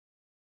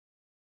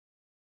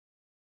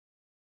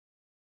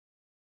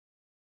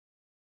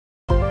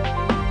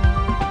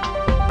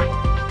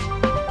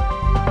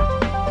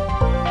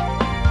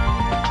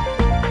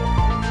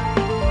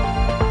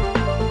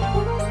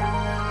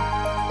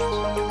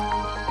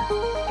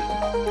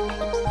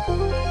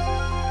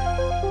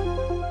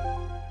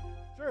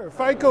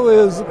FICO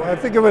is, I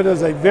think of it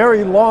as a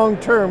very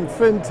long-term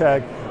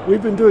fintech.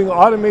 We've been doing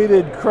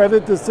automated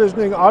credit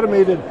decisioning,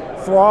 automated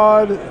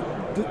fraud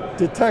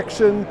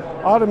detection,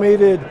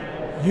 automated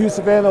use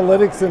of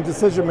analytics and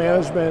decision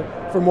management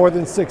for more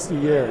than 60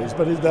 years.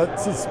 But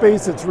that's a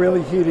space that's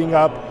really heating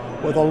up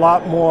with a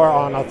lot more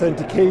on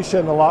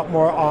authentication, a lot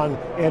more on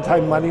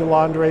anti-money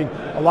laundering,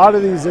 a lot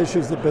of these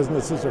issues that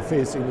businesses are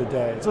facing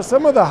today. So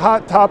some of the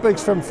hot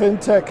topics from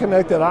FinTech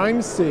Connect that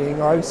I'm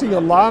seeing a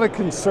lot of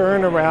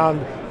concern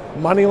around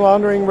money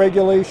laundering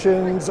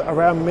regulations,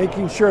 around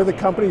making sure the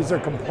companies are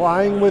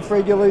complying with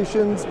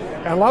regulations,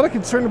 and a lot of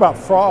concern about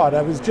fraud.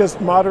 I was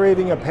just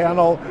moderating a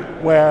panel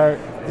where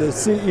the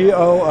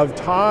CEO of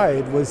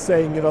Tide was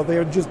saying,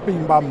 they're just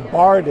being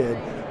bombarded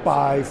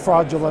by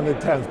fraudulent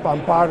attempts,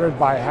 bombarded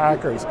by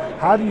hackers.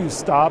 How do you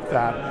stop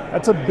that?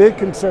 That's a big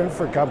concern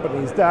for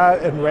companies,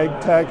 that and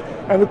RegTech,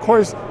 and of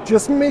course,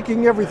 just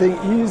making everything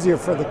easier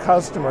for the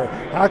customer.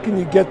 How can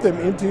you get them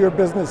into your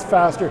business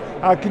faster?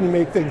 How can you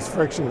make things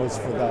frictionless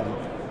for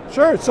them?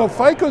 Sure, so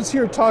FICO's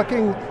here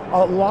talking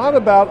a lot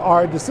about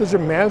our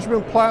decision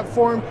management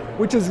platform,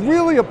 which is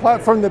really a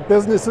platform that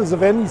businesses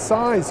of any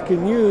size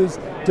can use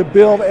to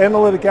build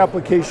analytic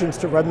applications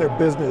to run their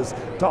business,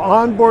 to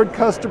onboard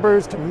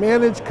customers, to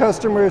manage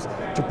customers,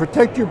 to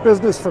protect your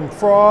business from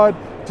fraud,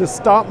 to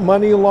stop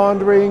money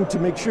laundering, to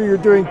make sure you're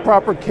doing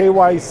proper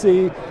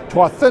KYC, to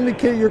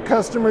authenticate your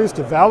customers,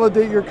 to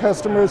validate your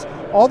customers.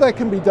 All that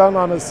can be done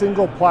on a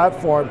single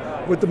platform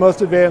with the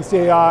most advanced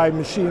AI,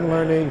 machine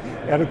learning,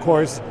 and of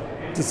course,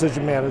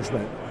 decision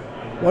management.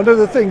 One of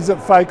the things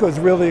that FICO is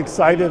really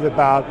excited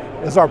about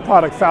is our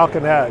product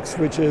Falcon X,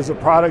 which is a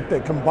product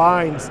that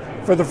combines,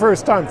 for the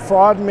first time,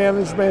 fraud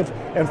management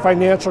and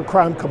financial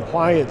crime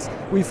compliance.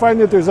 We find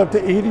that there's up to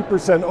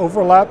 80%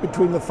 overlap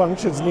between the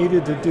functions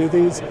needed to do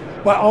these,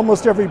 but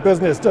almost every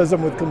business does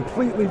them with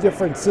completely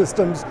different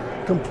systems,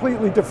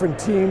 completely different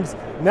teams.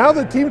 Now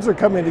the teams are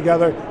coming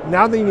together,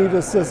 now they need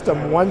a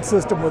system, one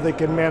system where they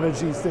can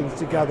manage these things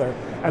together,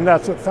 and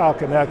that's what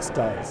Falcon X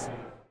does.